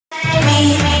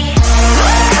Hey,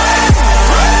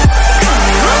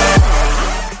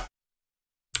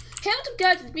 what's up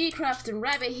guys, it's me,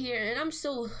 craftingRabbit here, and I'm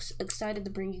so excited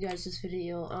to bring you guys this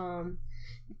video.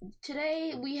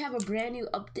 Today we have a brand new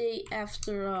update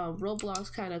after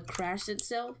Roblox kind of crashed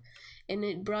itself, and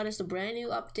it brought us a brand new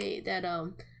update that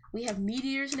we have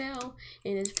meteors now,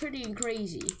 and it's pretty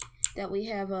crazy that we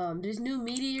have there's new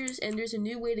meteors, and there's a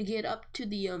new way to get up to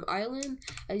the island,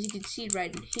 as you can see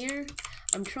right here.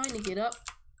 I'm trying to get up.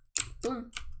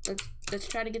 Boom. Let's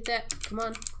try to get that. Come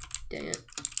on. Dang it.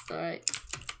 Alright,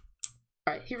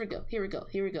 here we go.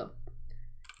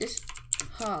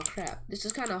 Oh crap, this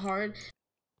is kind of hard.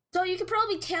 So you can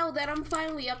probably tell that I'm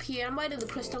finally up here. I'm mining the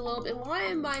crystal lobe, and why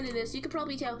I'm mining this, you can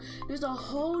probably tell there's a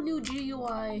whole new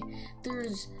GUI.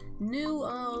 There's new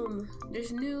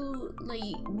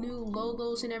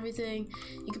logos and everything.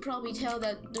 You can probably tell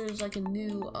that there's like a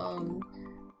new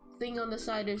thing on the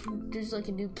side. There's like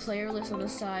a new player list on the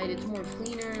side. It's more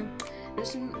cleaner.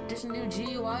 There's a new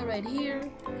GUI right here.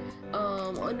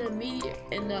 On the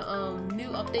new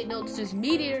update notes, there's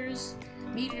meteors.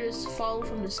 Meteors fall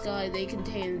from the sky. They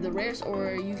contain the rarest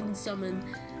ore. You can summon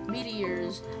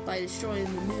meteors by destroying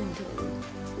the moon totem.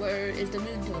 Where is the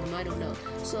moon totem? I don't know.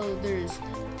 So there's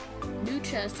new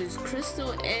chests. There's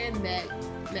crystal and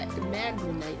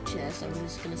magnetite chest. I'm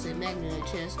just gonna say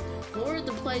magnetite chest. Or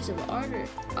the place of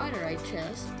arterite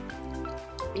chest.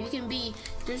 You can be,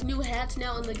 there's new hats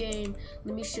now in the game.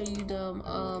 Let me show you them.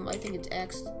 I think it's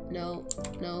X. No,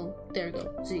 there we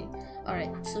go. Z.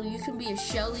 Alright, so you can be a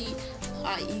Shelly,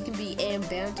 you can be Am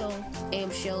Bantle,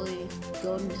 Am Shelly,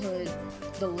 Golden Hood,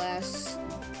 the last,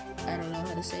 I don't know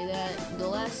how to say that, the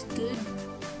last good,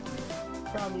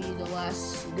 probably the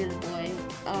last good boy,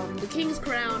 the King's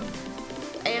Crown,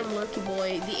 Am Lurky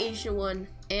Boy, the Ancient One,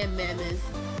 Am Mammoth,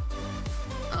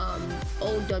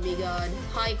 Old Dummy God,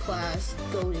 High Class,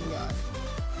 Golden God.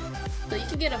 So you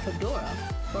can get a fedora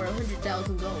for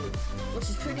 100,000 gold, which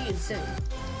is pretty insane.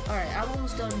 Alright, I'm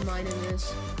almost done mining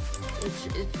this. It's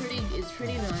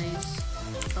pretty nice.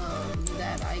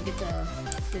 That I get to,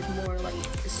 there's more like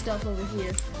stuff over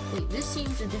here. Wait, this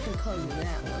seems a different color than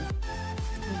that one.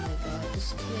 Oh my god,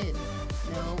 this kid.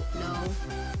 No.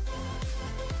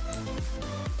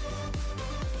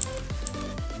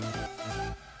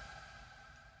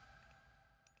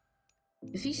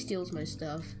 If he steals my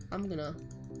stuff, I'm gonna...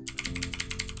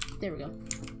 There we go.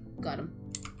 Got him.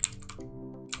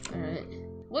 Alright.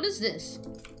 What is this?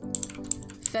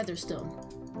 Featherstone.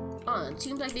 It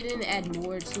seems like they didn't add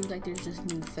more. It seems like there's just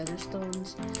new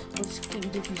featherstones, which can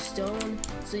give you stone,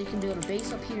 so you can build a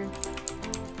base up here.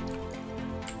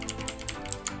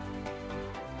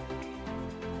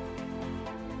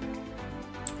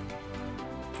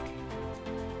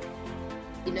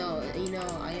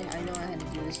 I know I had to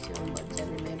do this to him, but it's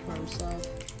every man for himself.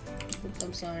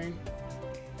 I'm sorry.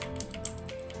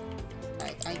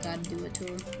 I gotta do it to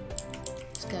him.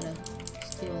 Just gotta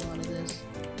steal a lot of this.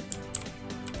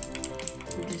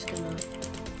 We're just gonna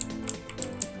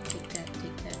take that.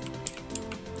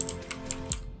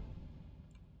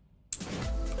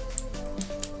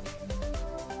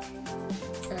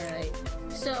 Alright.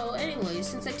 So anyway,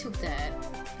 since I took that,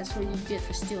 that's what you get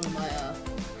for stealing my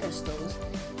crystals.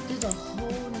 There's a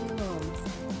whole new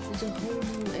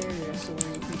area so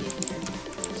where you can get here.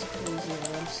 It's crazy, man.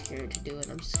 I'm scared to do it.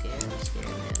 I'm scared, man.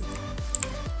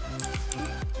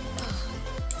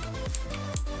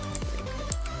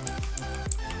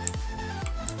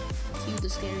 Cue the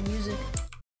scary music.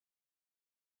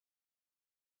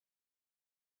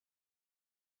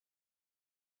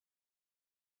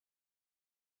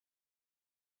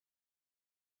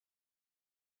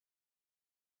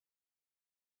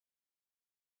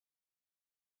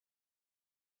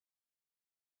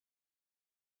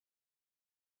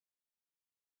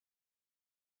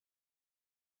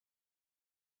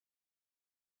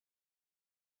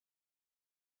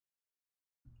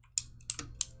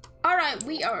 Alright,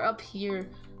 we are up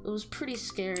here. It was pretty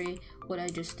scary what I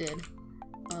just did.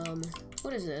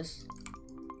 What is this?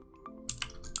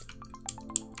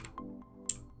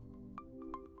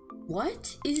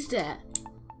 What is that?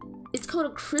 It's called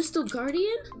a Crystal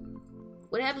Guardian?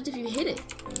 What happens if you hit it?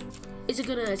 Is it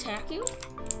gonna attack you?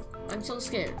 I'm so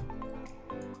scared.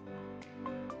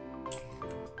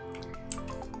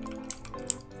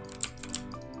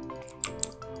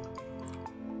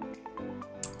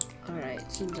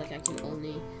 Alright, seems like I can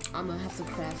only... I'm gonna have to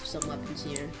craft some weapons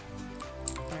here.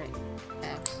 Alright,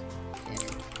 axe. Okay.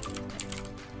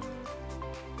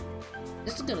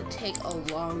 This is gonna take a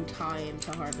long time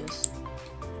to harvest.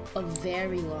 A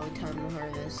very long time to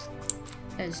harvest.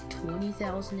 Has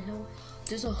 20,000 health.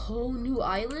 There's a whole new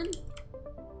island?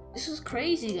 This is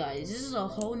crazy, guys. This is a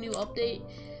whole new update,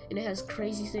 and it has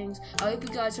crazy things. I hope you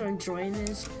guys are enjoying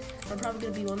this. I'm probably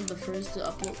gonna be one of the first to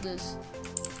upload this.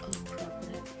 Oh crap,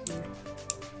 what happened here?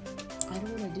 I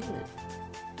don't wanna do it.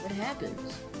 What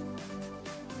happens?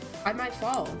 I might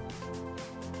fall.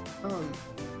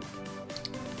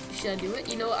 Should I do it?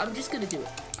 You know what? I'm just gonna do it.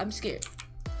 I'm scared.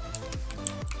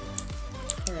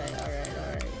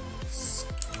 Alright.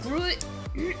 Screw it!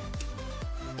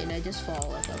 And I just fall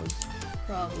like I was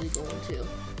probably going to.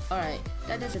 Alright,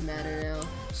 that doesn't matter now.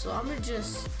 So I'm gonna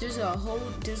just, there's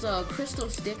a crystal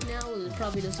stick now that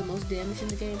probably does the most damage in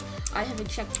the game. I haven't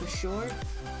checked for sure.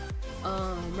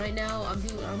 Right now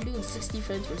I'm doing 60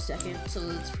 frames per second, so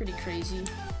it's pretty crazy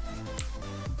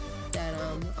that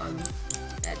I'm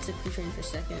at 60 frames per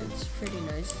second. It's pretty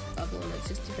nice uploading at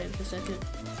 60 frames per second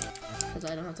because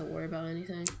I don't have to worry about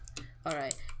anything.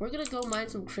 Alright, we're gonna go mine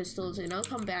some crystals, and I'll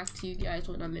come back to you guys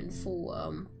when I'm in full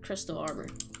crystal armor.